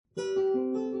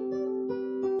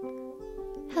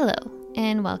Hello,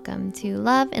 and welcome to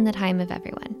Love in the Time of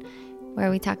Everyone, where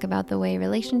we talk about the way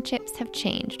relationships have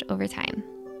changed over time.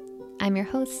 I'm your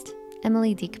host,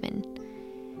 Emily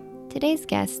Diekman. Today's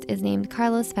guest is named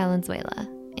Carlos Valenzuela,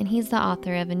 and he's the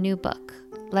author of a new book,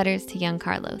 Letters to Young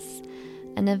Carlos,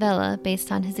 a novella based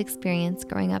on his experience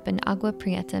growing up in Agua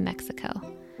Prieta, Mexico.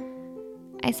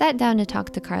 I sat down to talk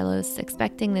to Carlos,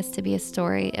 expecting this to be a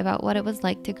story about what it was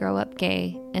like to grow up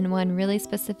gay in one really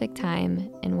specific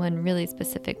time in one really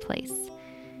specific place.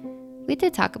 We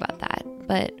did talk about that,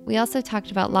 but we also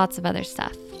talked about lots of other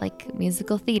stuff, like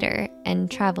musical theater and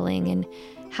traveling and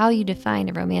how you define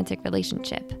a romantic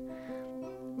relationship.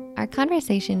 Our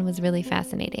conversation was really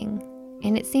fascinating,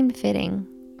 and it seemed fitting,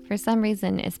 for some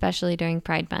reason, especially during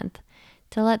Pride Month,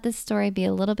 to let this story be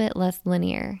a little bit less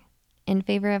linear, in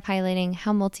favor of highlighting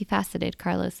how multifaceted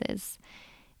Carlos is,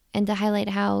 and to highlight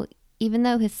how, even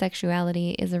though his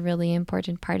sexuality is a really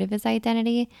important part of his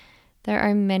identity, there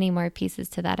are many more pieces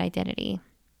to that identity,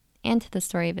 and to the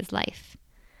story of his life.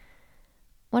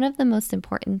 One of the most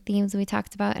important themes we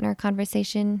talked about in our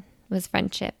conversation was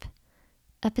friendship,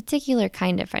 a particular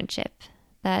kind of friendship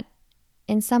that,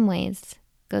 in some ways,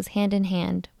 goes hand in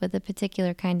hand with a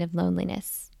particular kind of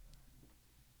loneliness.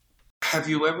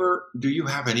 Do you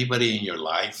have anybody in your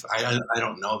life? I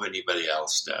don't know if anybody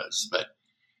else does, but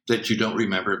that you don't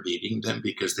remember meeting them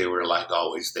because they were like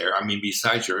always there. I mean,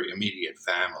 besides your immediate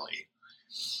family,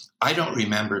 I don't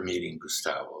remember meeting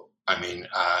Gustavo. I mean,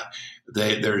 I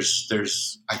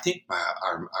think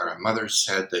our mother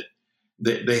said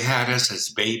that they had us as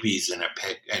babies in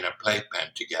a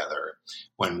playpen together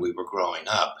when we were growing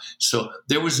up. So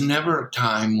there was never a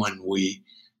time when we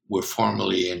were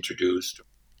formally introduced.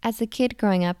 As a kid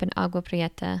growing up in Agua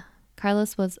Prieta,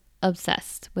 Carlos was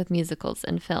obsessed with musicals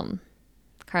and film.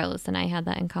 Carlos and I had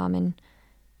that in common.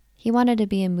 He wanted to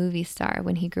be a movie star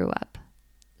when he grew up.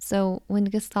 So when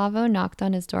Gustavo knocked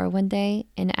on his door one day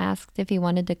and asked if he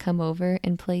wanted to come over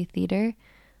and play theater,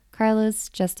 Carlos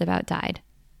just about died.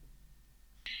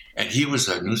 And he was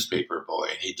a newspaper boy,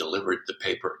 and he delivered the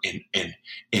paper in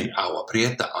Agua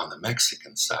Prieta on the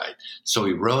Mexican side. So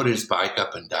he rode his bike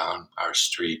up and down our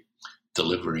street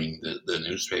delivering the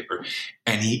newspaper.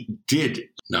 And he did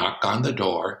knock on the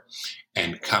door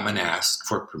and come and ask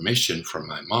for permission from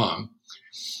my mom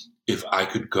if I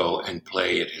could go and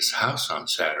play at his house on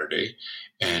Saturday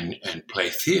and play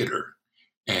theater.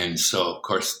 And so, of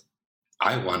course,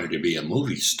 I wanted to be a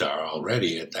movie star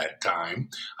already at that time.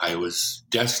 I was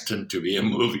destined to be a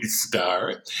movie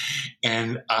star.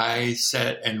 And I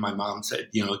said, and my mom said,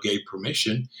 gave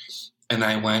permission. And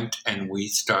I went and we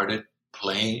started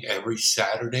playing every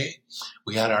Saturday.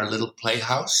 We had our little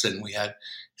playhouse, and we had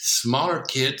smaller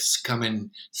kids come and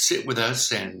sit with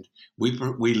us, and we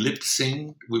lip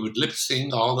sing. We would lip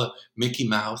sing all the Mickey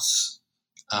Mouse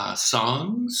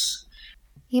songs.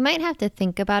 You might have to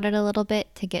think about it a little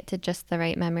bit to get to just the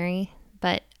right memory,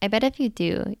 but I bet if you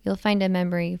do, you'll find a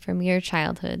memory from your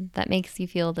childhood that makes you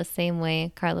feel the same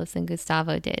way Carlos and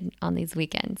Gustavo did on these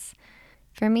weekends.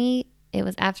 For me, it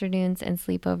was afternoons and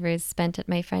sleepovers spent at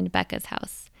my friend Becca's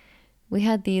house. We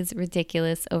had these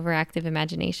ridiculous, overactive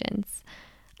imaginations.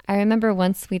 I remember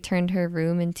once we turned her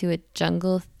room into a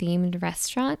jungle-themed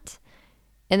restaurant,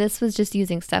 and this was just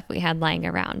using stuff we had lying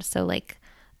around. So like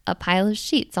a pile of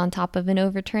sheets on top of an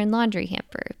overturned laundry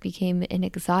hamper became an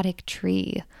exotic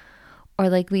tree. Or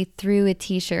like we threw a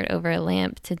t-shirt over a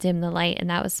lamp to dim the light, and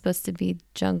that was supposed to be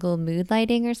jungle mood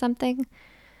lighting or something.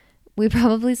 We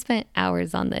probably spent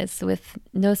hours on this with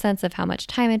no sense of how much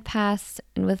time had passed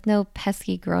and with no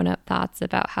pesky grown-up thoughts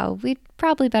about how we'd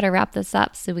probably better wrap this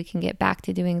up so we can get back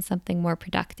to doing something more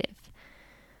productive.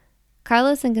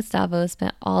 Carlos and Gustavo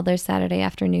spent all their Saturday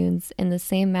afternoons in the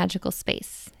same magical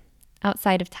space,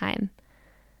 outside of time.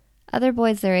 Other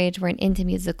boys their age weren't into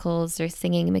musicals or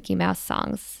singing Mickey Mouse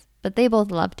songs, but they both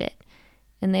loved it,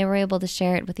 and they were able to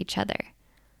share it with each other.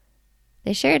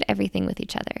 They shared everything with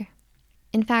each other.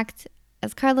 In fact,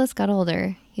 as Carlos got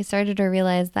older, he started to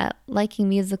realize that liking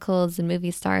musicals and movie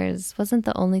stars wasn't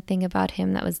the only thing about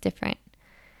him that was different.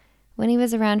 When he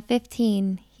was around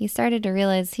 15, he started to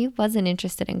realize he wasn't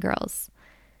interested in girls.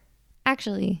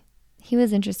 Actually, he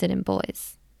was interested in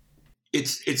boys.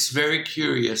 It's very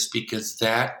curious because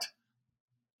that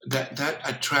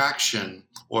attraction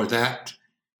or that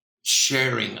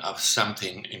sharing of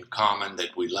something in common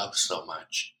that we love so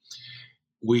much,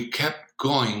 we kept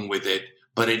going with it,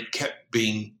 but it kept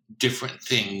being different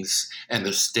things, and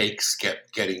the stakes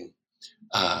kept getting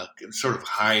sort of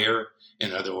higher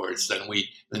In other words,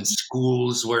 then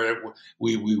schools where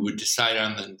we would decide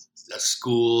on a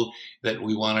school that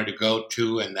we wanted to go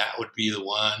to, and that would be the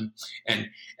one. And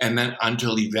then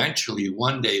until eventually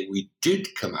one day we did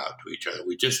come out to each other.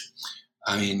 We just,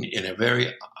 I mean, in a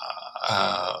very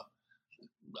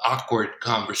awkward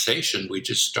conversation, we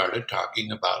just started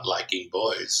talking about liking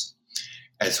boys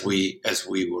as we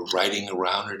were riding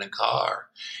around in a car,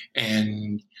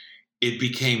 and it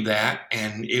became that,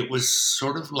 and it was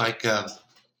sort of like a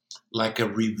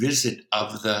revisit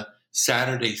of the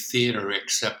Saturday theater,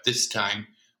 except this time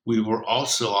we were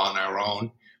also on our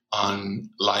own on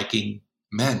liking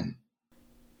men.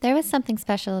 There was something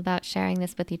special about sharing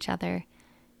this with each other,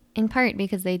 in part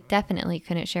because they definitely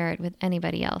couldn't share it with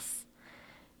anybody else.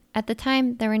 At the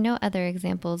time, there were no other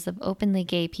examples of openly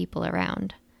gay people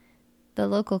around. The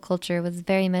local culture was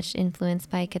very much influenced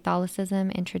by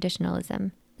Catholicism and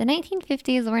traditionalism. The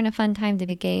 1950s weren't a fun time to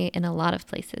be gay in a lot of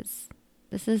places.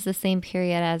 This is the same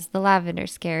period as the Lavender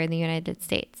Scare in the United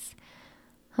States.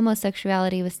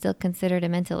 Homosexuality was still considered a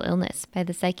mental illness by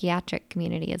the psychiatric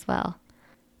community as well.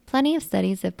 Plenty of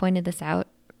studies have pointed this out.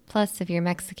 Plus, if you're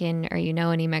Mexican or you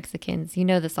know any Mexicans, you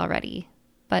know this already.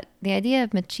 But the idea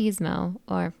of machismo,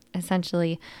 or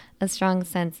essentially a strong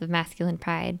sense of masculine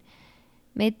pride,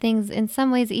 made things in some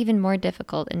ways even more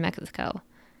difficult in Mexico.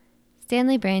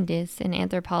 Stanley Brandis, an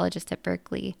anthropologist at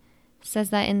Berkeley, says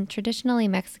that in traditionally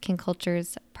Mexican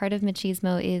cultures, part of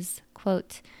machismo is,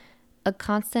 quote, a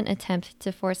constant attempt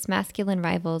to force masculine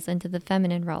rivals into the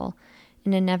feminine role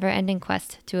in a never-ending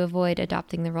quest to avoid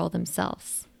adopting the role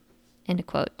themselves, end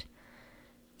quote.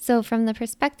 So from the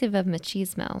perspective of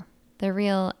machismo, the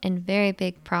real and very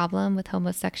big problem with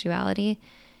homosexuality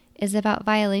is about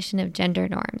violation of gender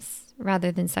norms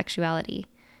rather than sexuality.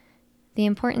 The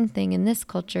important thing in this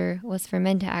culture was for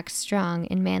men to act strong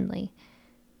and manly.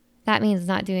 That means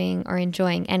not doing or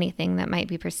enjoying anything that might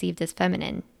be perceived as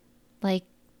feminine, like,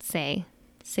 say,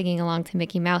 singing along to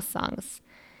Mickey Mouse songs.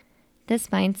 This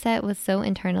mindset was so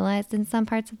internalized in some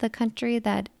parts of the country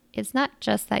that it's not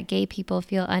just that gay people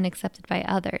feel unaccepted by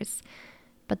others,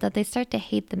 but that they start to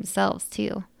hate themselves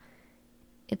too.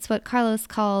 It's what Carlos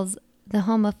calls the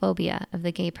homophobia of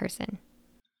the gay person.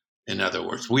 In other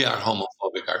words, we are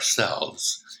homophobic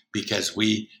ourselves because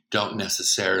we don't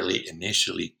necessarily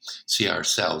initially see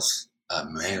ourselves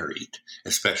married,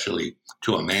 especially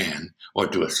to a man or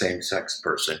to a same-sex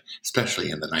person, especially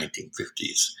in the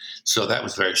 1950s. So that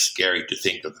was very scary to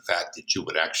think of the fact that you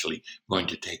would actually going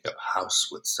to take up house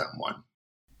with someone.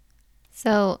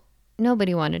 So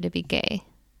nobody wanted to be gay,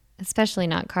 especially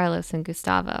not Carlos and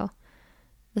Gustavo.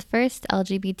 The first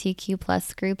LGBTQ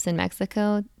plus groups in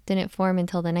Mexico didn't form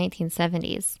until the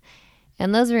 1970s,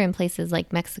 and those were in places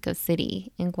like Mexico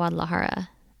City and Guadalajara,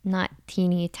 not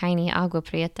teeny tiny Agua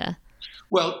Prieta.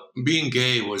 Well, being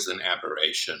gay was an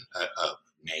aberration of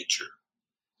nature.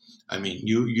 I mean,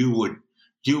 you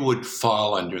would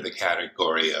fall under the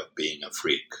category of being a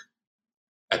freak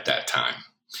at that time,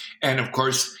 and of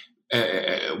course.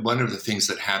 One of the things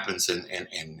that happens in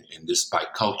this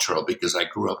bicultural, because I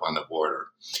grew up on the border,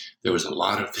 there was a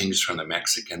lot of things from the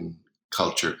Mexican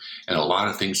culture and a lot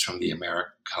of things from the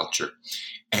American culture.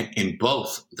 And in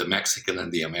both the Mexican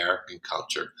and the American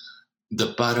culture,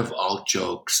 the butt of all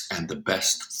jokes and the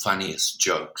best, funniest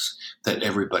jokes that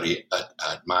everybody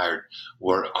admired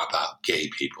were about gay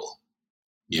people.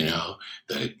 You know,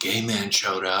 the gay man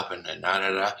showed up and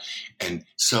da-da-da. And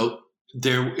so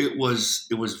it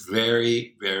was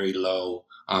very, very low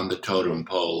on the totem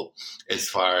pole as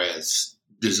far as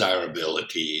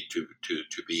desirability to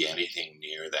be anything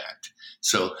near that.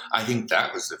 So I think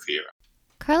that was the fear.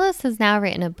 Carlos has now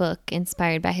written a book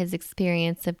inspired by his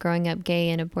experience of growing up gay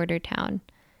in a border town.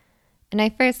 And I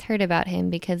first heard about him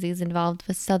because he's involved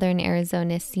with Southern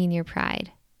Arizona Senior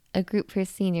Pride, a group for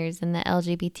seniors in the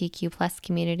LGBTQ plus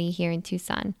community here in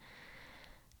Tucson.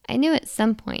 I knew at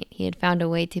some point he had found a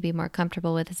way to be more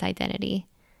comfortable with his identity.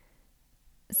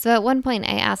 So at one point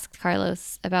I asked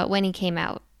Carlos about when he came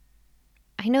out.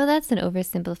 I know that's an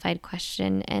oversimplified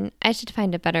question, and I should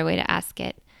find a better way to ask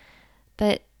it.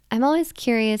 But I'm always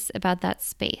curious about that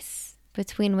space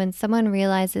between when someone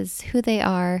realizes who they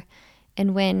are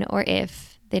and when or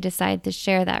if they decide to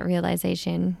share that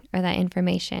realization or that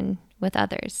information with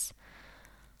others.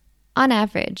 On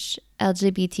average,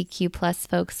 LGBTQ plus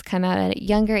folks come out at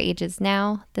younger ages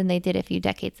now than they did a few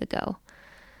decades ago.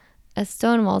 A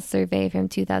Stonewall survey from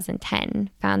 2010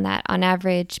 found that on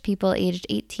average, people aged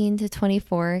 18 to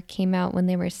 24 came out when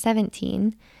they were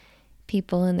 17,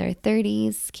 people in their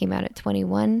 30s came out at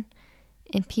 21,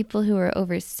 and people who were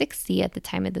over 60 at the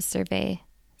time of the survey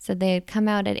said they had come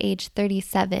out at age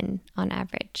 37 on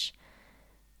average.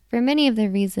 For many of the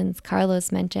reasons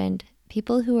Carlos mentioned,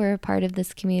 people who were a part of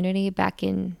this community back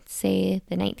in, say,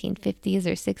 the 1950s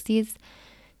or 60s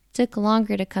took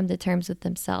longer to come to terms with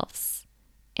themselves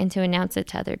and to announce it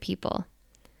to other people.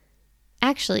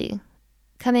 Actually,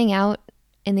 coming out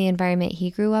in the environment he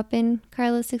grew up in,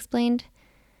 Carlos explained,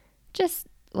 just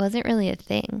wasn't really a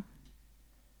thing.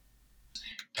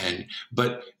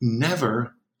 But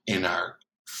never in our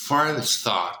farthest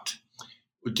thought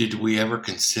did we ever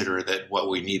consider that what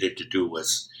we needed to do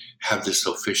was have this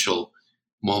official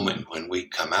moment when we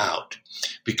come out,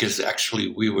 because actually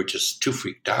we were just too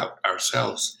freaked out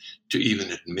ourselves to even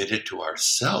admit it to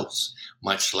ourselves,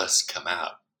 much less come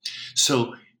out.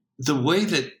 So the way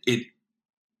that it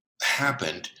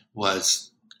happened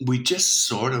was we just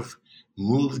sort of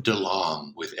moved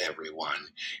along with everyone.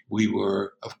 We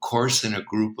were, of course, in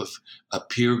a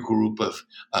peer group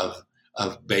of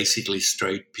basically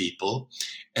straight people,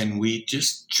 and we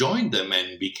just joined them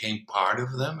and became part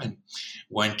of them and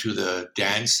went to the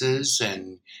dances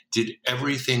and did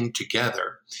everything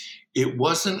together. It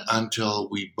wasn't until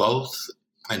we both,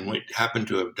 and we happened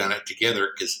to have done it together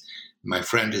because my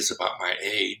friend is about my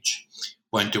age,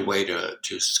 went away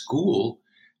to school,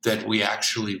 that we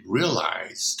actually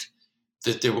realized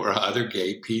that there were other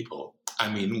gay people.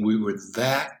 I mean, we were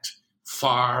that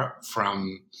far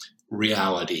from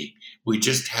reality. We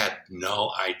just had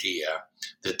no idea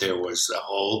that there was a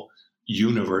whole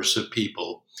universe of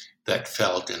people that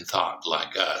felt and thought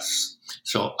like us.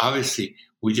 So obviously,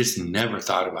 we just never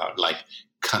thought about like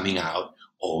coming out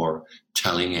or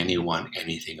telling anyone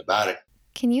anything about it.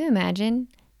 Can you imagine?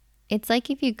 It's like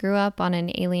if you grew up on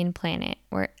an alien planet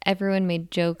where everyone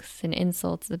made jokes and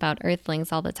insults about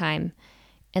Earthlings all the time.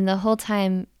 And the whole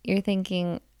time you're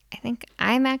thinking, I think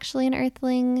I'm actually an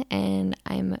Earthling and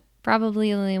I'm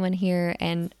probably the only one here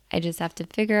and I just have to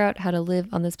figure out how to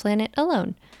live on this planet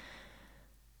alone.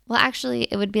 Well, actually,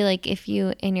 it would be like if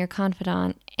you and your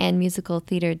confidant and musical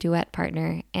theater duet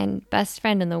partner and best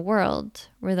friend in the world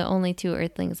were the only two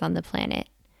Earthlings on the planet.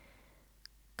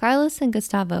 Carlos and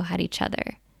Gustavo had each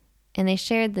other, and they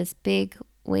shared this big,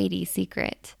 weighty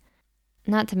secret,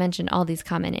 not to mention all these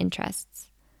common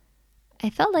interests. I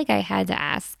felt like I had to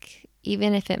ask,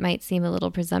 even if it might seem a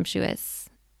little presumptuous,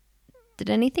 did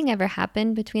anything ever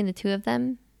happen between the two of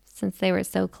them, since they were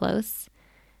so close?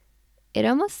 It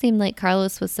almost seemed like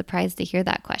Carlos was surprised to hear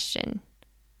that question,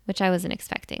 which I wasn't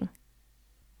expecting.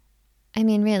 I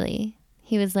mean, really,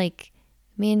 he was like,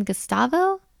 me and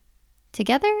Gustavo?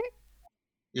 Together?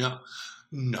 You know,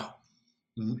 no,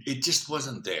 it just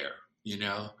wasn't there. You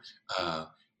know, uh,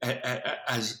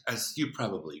 as you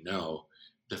probably know,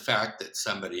 the fact that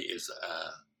somebody is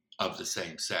of the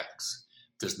same sex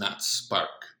does not spark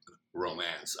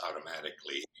romance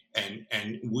automatically,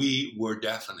 and we were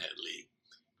definitely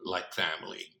like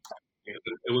family. It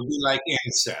would be like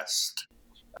incest.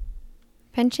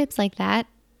 Friendships like that,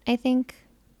 I think,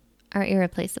 are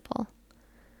irreplaceable.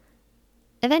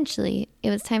 Eventually, it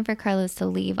was time for Carlos to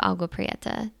leave Agua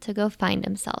Prieta to go find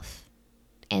himself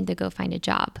and to go find a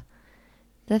job.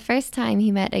 The first time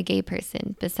he met a gay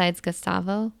person besides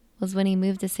Gustavo was when he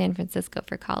moved to San Francisco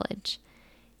for college.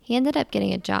 He ended up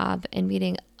getting a job and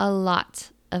meeting a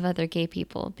lot of other gay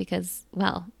people because,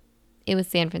 well, it was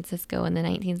San Francisco in the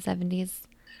 1970s.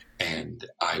 And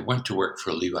I went to work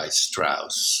for Levi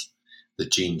Strauss, the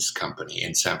jeans company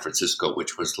in San Francisco,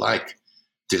 which was like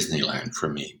Disneyland for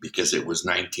me because it was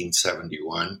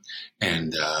 1971,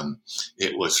 and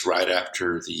it was right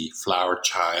after the flower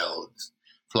child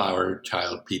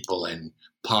people and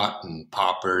pot and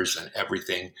poppers and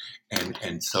everything,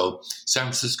 and so San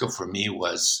Francisco for me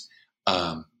was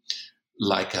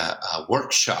like a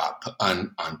workshop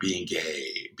on being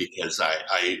gay because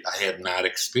I had not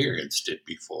experienced it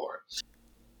before.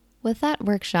 With that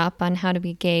workshop on how to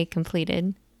be gay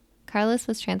completed, Carlos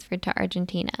was transferred to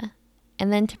Argentina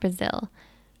and then to Brazil,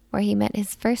 where he met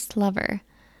his first lover,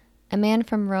 a man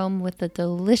from Rome with the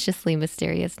deliciously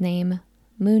mysterious name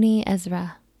Mooney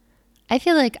Ezra. I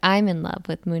feel like I'm in love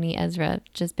with Mooney Ezra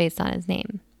just based on his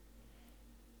name.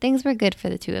 Things were good for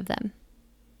the two of them.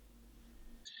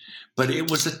 But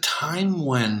it was a time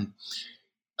when,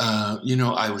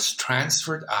 I was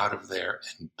transferred out of there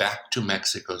and back to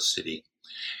Mexico City,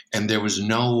 and there was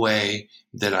no way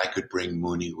that I could bring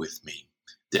Mooney with me.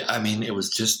 I mean, it was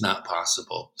just not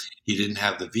possible. He didn't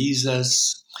have the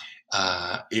visas.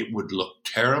 It would look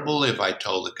terrible if I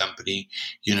told the company,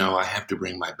 I have to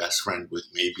bring my best friend with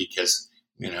me because,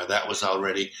 I was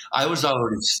already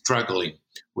struggling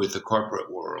with the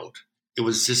corporate world. It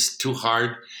was just too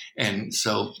hard. And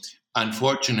so,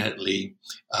 unfortunately,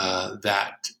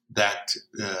 that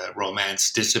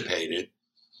romance dissipated.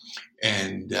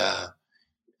 And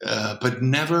but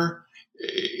never.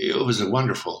 It was a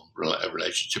wonderful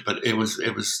relationship, but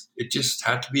it just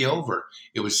had to be over.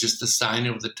 It was just a sign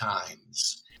of the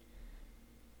times.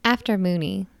 After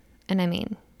Mooney, and I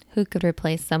mean, who could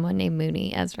replace someone named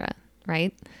Mooney Ezra,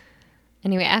 right?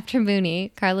 Anyway, after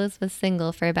Mooney, Carlos was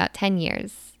single for about 10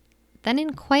 years. Then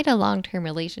in quite a long-term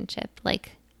relationship,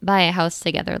 like buy a house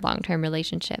together long-term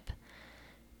relationship.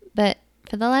 But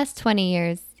for the last 20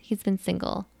 years, he's been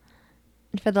single.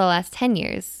 And for the last 10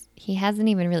 years, he hasn't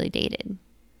even really dated.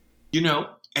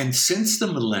 And since the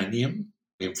millennium,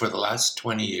 and for the last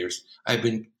 20 years, I've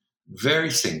been very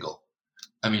single.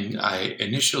 I mean, I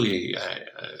initially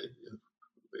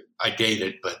I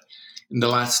dated, but in the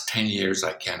last 10 years,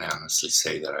 I can't honestly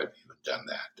say that I've even done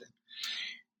that.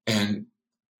 And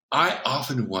I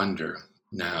often wonder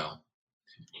now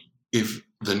if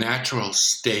the natural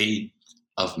state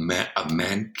of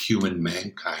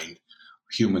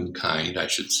humankind, I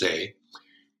should say,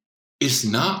 is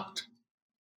not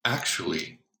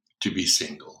actually to be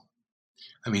single.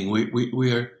 I mean,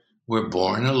 we're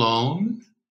born alone,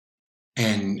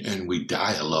 and we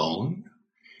die alone,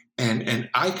 and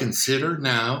I consider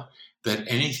now that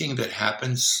anything that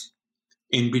happens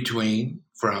in between,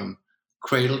 from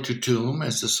cradle to tomb,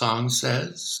 as the song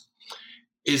says,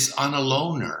 is on a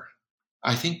loner.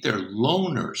 I think they're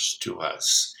loners to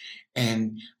us,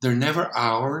 and they're never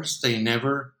ours.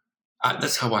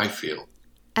 That's how I feel.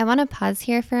 I want to pause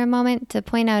here for a moment to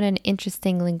point out an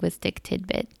interesting linguistic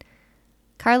tidbit.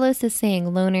 Carlos is saying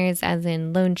loners as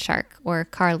in loan shark or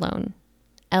car loan,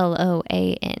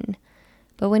 Loan.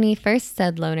 But when he first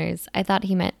said loners, I thought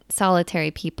he meant solitary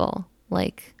people,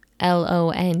 like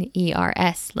Loners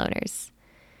loners.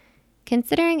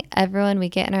 Considering everyone we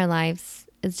get in our lives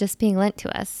is just being lent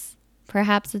to us,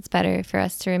 perhaps it's better for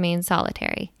us to remain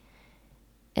solitary.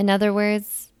 In other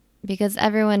words, because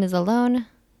everyone is alone,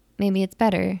 maybe it's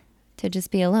better to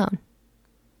just be alone.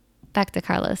 Back to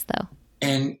Carlos, though.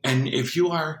 And if you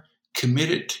are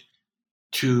committed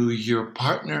to your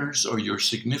partner's or your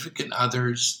significant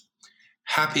other's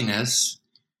happiness,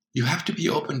 you have to be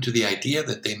open to the idea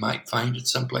that they might find it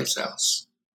someplace else.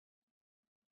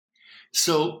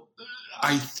 So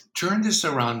I turn this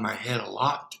around my head a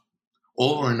lot,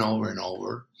 over and over and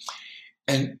over.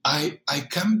 And I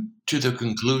come to the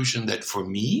conclusion that for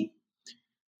me,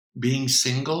 being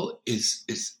single is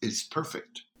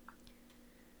perfect.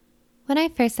 When I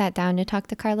first sat down to talk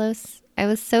to Carlos, I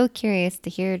was so curious to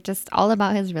hear just all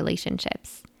about his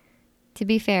relationships. To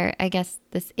be fair, I guess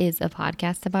this is a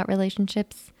podcast about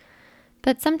relationships,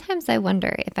 but sometimes I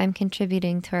wonder if I'm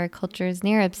contributing to our culture's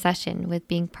near obsession with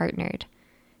being partnered.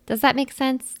 Does that make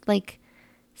sense? Like,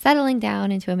 settling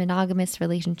down into a monogamous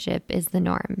relationship is the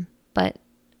norm, but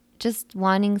just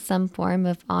wanting some form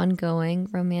of ongoing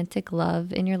romantic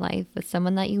love in your life with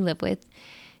someone that you live with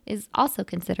is also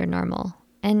considered normal.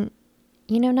 And,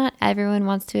 not everyone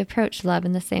wants to approach love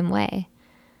in the same way.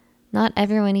 Not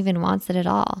everyone even wants it at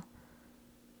all.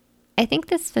 I think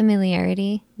this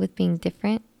familiarity with being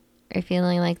different or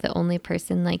feeling like the only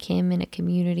person like him in a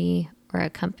community or a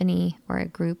company or a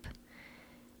group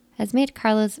has made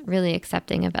Carlos really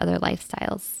accepting of other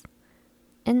lifestyles.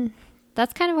 And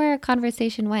that's kind of where our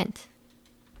conversation went.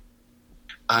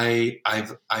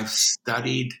 I've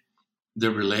studied the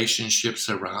relationships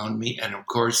around me, and of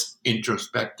course,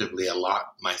 introspectively a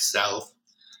lot myself.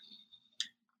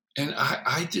 And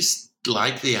I just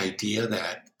like the idea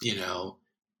that,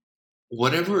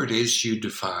 whatever it is you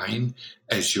define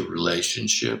as your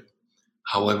relationship,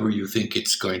 however you think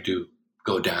it's going to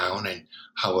go down and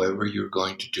however you're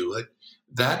going to do it,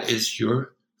 that is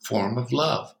your form of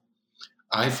love.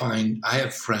 I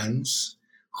have friends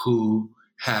who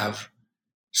have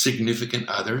significant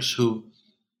others who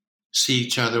see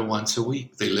each other once a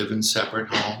week. They live in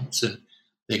separate homes and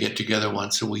they get together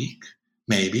once a week,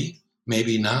 maybe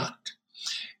not.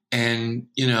 And,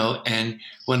 and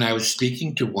when I was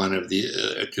speaking to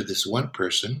to this one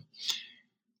person,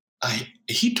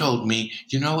 he told me,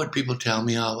 what people tell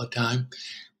me all the time?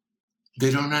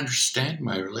 They don't understand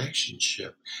my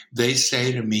relationship. They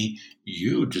say to me,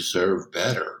 you deserve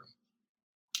better.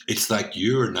 It's like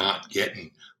you're not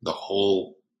getting the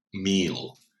whole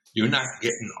meal. You're not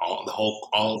getting all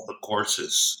the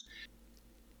courses.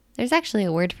 There's actually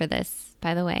a word for this,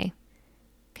 by the way.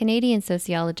 Canadian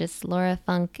sociologists Laura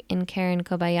Funk and Karen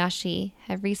Kobayashi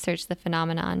have researched the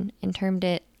phenomenon and termed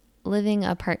it living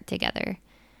apart together.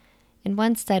 In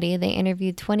one study, they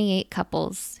interviewed 28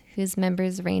 couples whose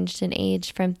members ranged in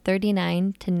age from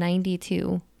 39 to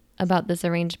 92 about this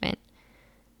arrangement.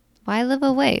 Why live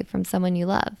away from someone you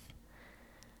love?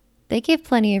 They gave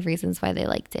plenty of reasons why they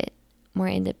liked it. more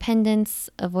independence,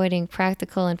 avoiding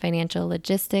practical and financial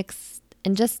logistics,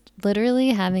 and just literally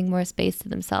having more space to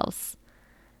themselves.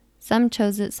 Some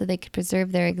chose it so they could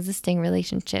preserve their existing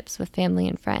relationships with family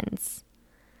and friends.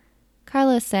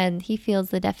 Carlos said he feels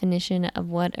the definition of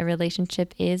what a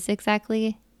relationship is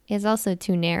exactly is also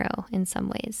too narrow in some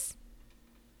ways.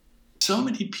 So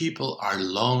many people are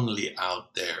lonely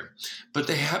out there, but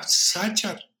they have such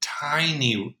a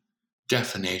tiny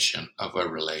definition of a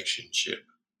relationship.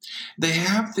 They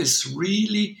have this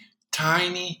really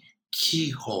tiny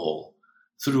keyhole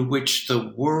through which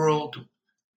the world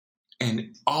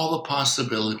and all the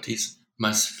possibilities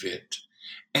must fit.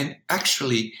 And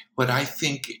actually, what I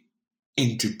think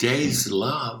in today's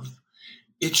love,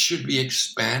 it should be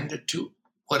expanded to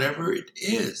whatever it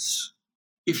is.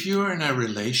 If you're in a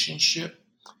relationship,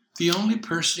 the only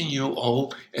person you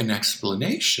owe an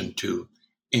explanation to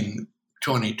in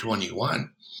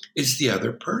 2021 is the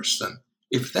other person,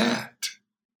 if that.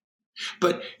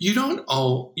 But you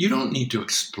don't need to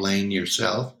explain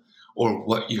yourself or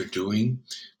what you're doing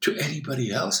to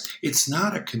anybody else. It's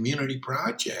not a community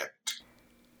project.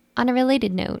 On a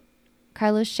related note,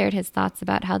 Carlos shared his thoughts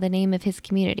about how the name of his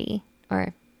community,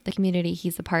 or the community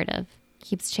he's a part of,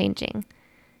 keeps changing.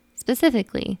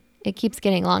 Specifically, it keeps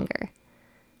getting longer.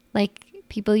 Like,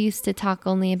 people used to talk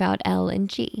only about L and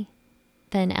G,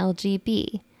 then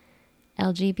LGB,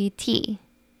 LGBT,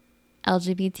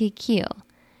 LGBTQ,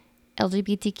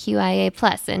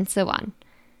 LGBTQIA+, and so on.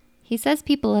 He says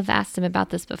people have asked him about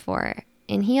this before,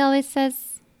 and he always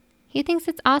says he thinks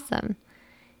it's awesome.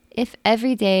 If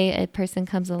every day a person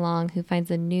comes along who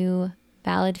finds a new,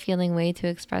 valid feeling way to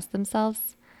express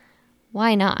themselves,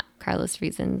 why not, Carlos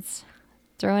reasons?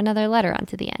 Throw another letter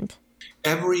onto the end.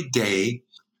 Every day,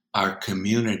 our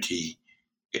community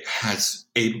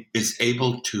is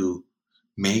able to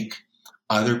make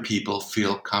other people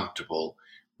feel comfortable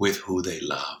with who they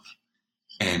love,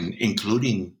 and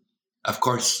including, of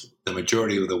course, the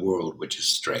majority of the world, which is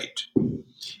straight,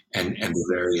 and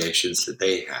the variations that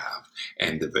they have,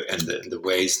 and the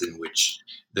ways in which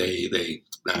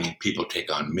people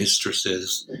take on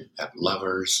mistresses, have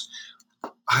lovers.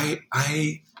 I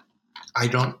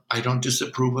don't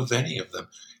disapprove of any of them.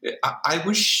 I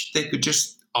wish they could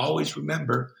just always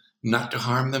remember not to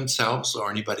harm themselves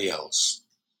or anybody else.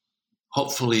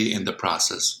 Hopefully, in the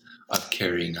process of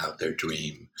carrying out their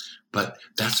dream. But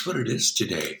that's what it is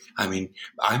today. I mean,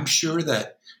 I'm sure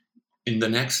that in the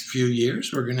next few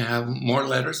years, we're going to have more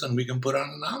letters than we can put on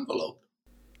an envelope.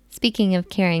 Speaking of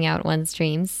carrying out one's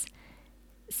dreams,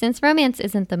 since romance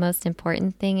isn't the most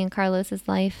important thing in Carlos's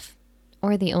life,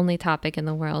 or the only topic in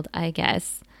the world, I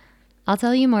guess, I'll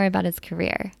tell you more about his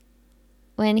career.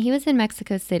 When he was in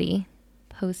Mexico City,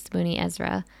 post Mooney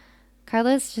Ezra,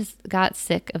 Carlos just got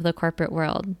sick of the corporate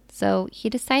world, so he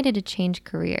decided to change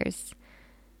careers.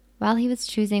 While he was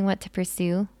choosing what to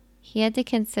pursue, he had to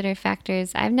consider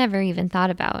factors I've never even thought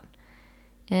about.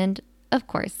 And, of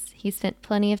course, he spent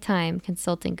plenty of time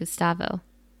consulting Gustavo.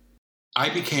 I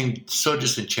became so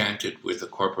disenchanted with the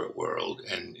corporate world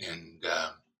and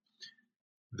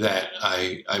that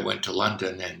I went to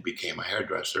London and became a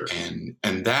hairdresser.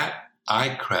 And that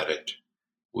I credit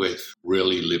with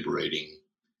really liberating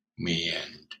me.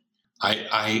 And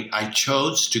I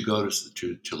chose to go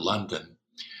to London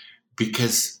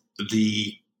because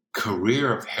the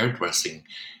career of hairdressing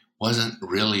wasn't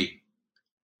really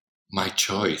my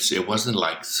choice. It wasn't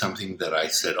like something that I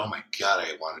said, oh my God,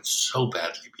 I wanted so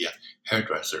badly to be a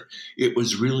hairdresser. It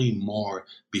was really more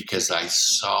because I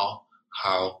saw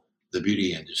how the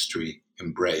beauty industry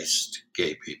embraced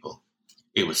gay people.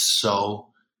 It was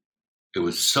so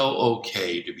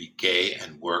okay to be gay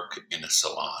and work in a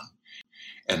salon.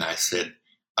 And I said,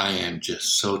 I am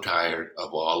just so tired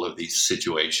of all of these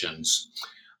situations.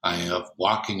 I am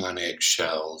walking on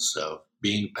eggshells, of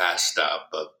being passed up,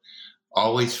 of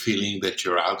always feeling that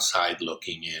you're outside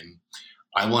looking in.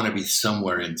 I want to be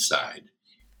somewhere inside.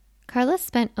 Carlos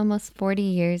spent almost 40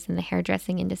 years in the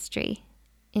hairdressing industry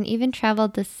and even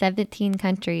traveled to 17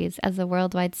 countries as a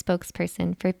worldwide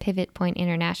spokesperson for Pivot Point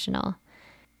International.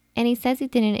 And he says he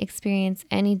didn't experience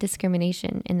any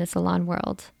discrimination in the salon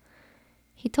world.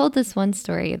 He told this one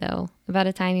story, though, about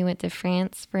a time he went to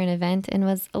France for an event and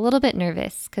was a little bit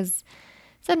nervous because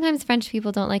sometimes French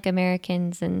people don't like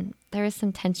Americans, and there was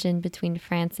some tension between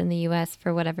France and the U.S.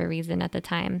 for whatever reason at the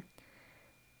time.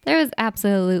 There was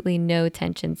absolutely no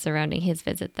tension surrounding his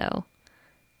visit, though.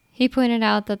 He pointed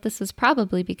out that this was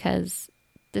probably because,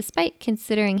 despite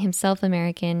considering himself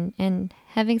American and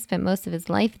having spent most of his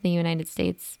life in the United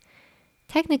States,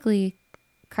 technically,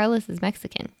 Carlos is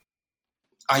Mexican.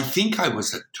 I think I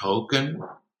was a token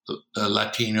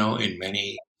Latino in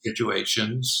many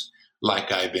situations.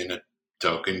 like I've been a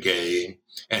token gay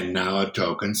and now a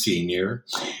token senior.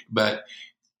 But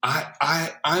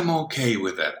I'm okay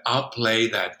with that. I'll play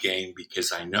that game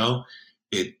because I know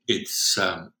it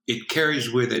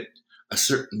carries with it a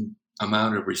certain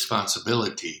amount of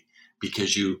responsibility,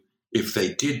 because if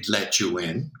they did let you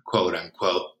in, quote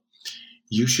unquote,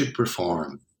 you should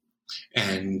perform,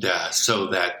 and so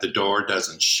that the door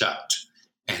doesn't shut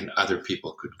and other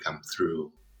people could come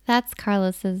through. That's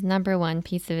Carlos's number one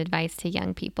piece of advice to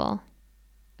young people.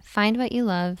 Find what you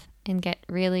love and get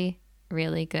really,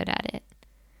 really good at it.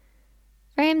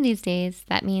 For him these days,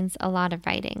 that means a lot of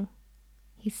writing.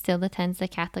 He still attends the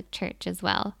Catholic Church as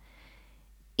well,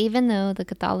 even though the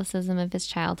Catholicism of his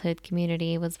childhood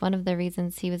community was one of the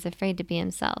reasons he was afraid to be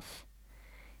himself.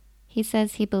 He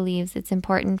says he believes it's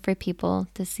important for people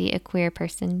to see a queer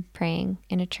person praying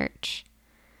in a church.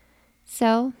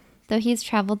 So, though he's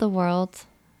traveled the world,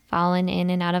 fallen in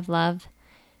and out of love,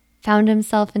 found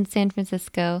himself in San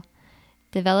Francisco,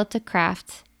 developed a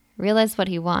craft, realized what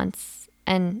he wants,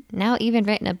 and now even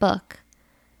written a book,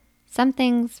 some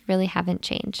things really haven't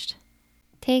changed.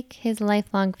 Take his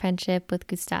lifelong friendship with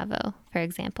Gustavo, for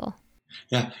example.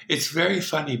 Yeah, it's very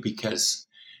funny because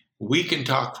we can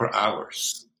talk for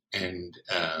hours. And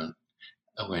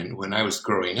when I was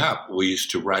growing up, we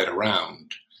used to ride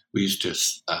around. We used to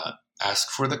ask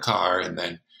for the car and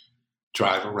then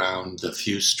drive around the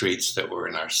few streets that were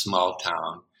in our small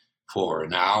town for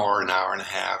an hour and a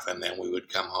half, and then we would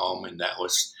come home. And that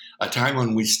was a time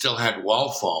when we still had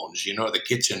wall phones. You know, the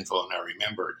kitchen phone, I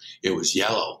remember, it was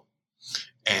yellow.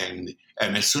 And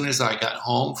as soon as I got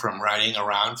home from riding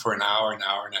around for an hour and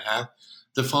a half,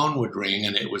 the phone would ring,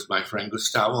 and it was my friend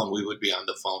Gustavo, and we would be on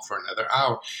the phone for another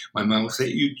hour. My mom would say,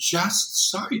 "You just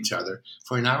saw each other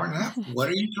for an hour and a half. What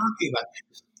are you talking about?"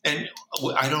 And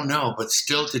I don't know, but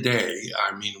still today,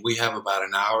 I mean, we have about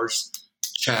an hour's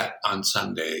chat on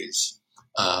Sundays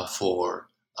on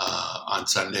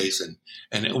Sundays,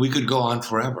 and we could go on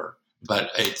forever.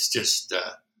 But it's just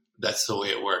that's the way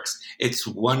it works. It's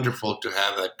wonderful to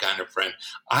have that kind of friend.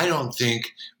 I don't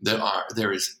think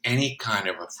there is any kind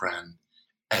of a friend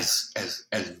as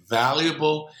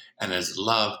valuable and as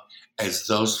loved as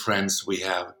those friends we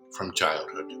have from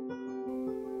childhood.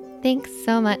 Thanks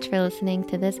so much for listening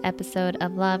to this episode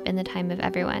of Love in the Time of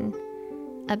Everyone.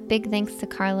 A big thanks to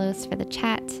Carlos for the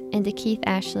chat and to Keith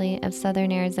Ashley of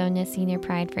Southern Arizona Senior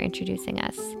Pride for introducing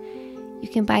us. You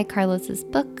can buy Carlos's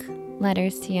book,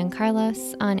 Letters to Young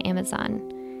Carlos, on Amazon.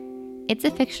 It's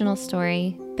a fictional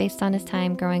story based on his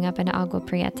time growing up in Agua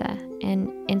Prieta and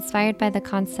inspired by the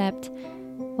concept,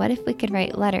 what if we could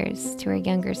write letters to our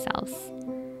younger selves?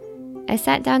 I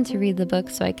sat down to read the book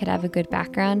so I could have a good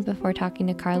background before talking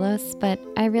to Carlos, but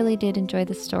I really did enjoy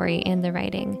the story and the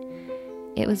writing.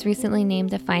 It was recently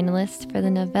named a finalist for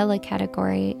the novella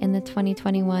category in the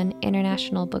 2021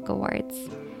 International Book Awards.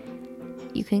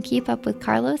 You can keep up with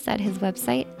Carlos at his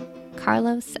website,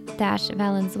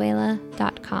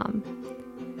 carlos-valenzuela.com.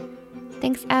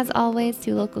 Thanks as always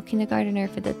to Local Kindergartner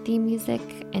for the theme music,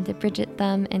 and to Bridget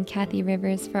Thumb and Kathy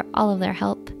Rivers for all of their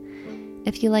help.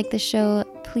 If you like the show,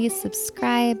 please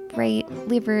subscribe, rate,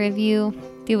 leave a review,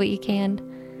 do what you can.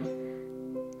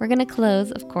 We're going to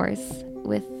close, of course,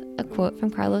 with a quote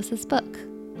from Carlos's book.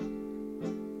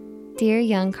 Dear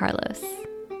young Carlos,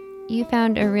 you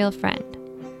found a real friend,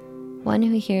 one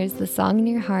who hears the song in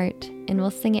your heart and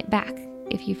will sing it back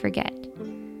if you forget.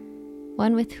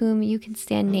 One with whom you can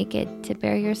stand naked to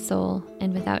bare your soul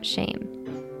and without shame.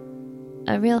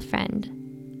 A real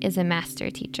friend is a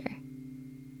master teacher.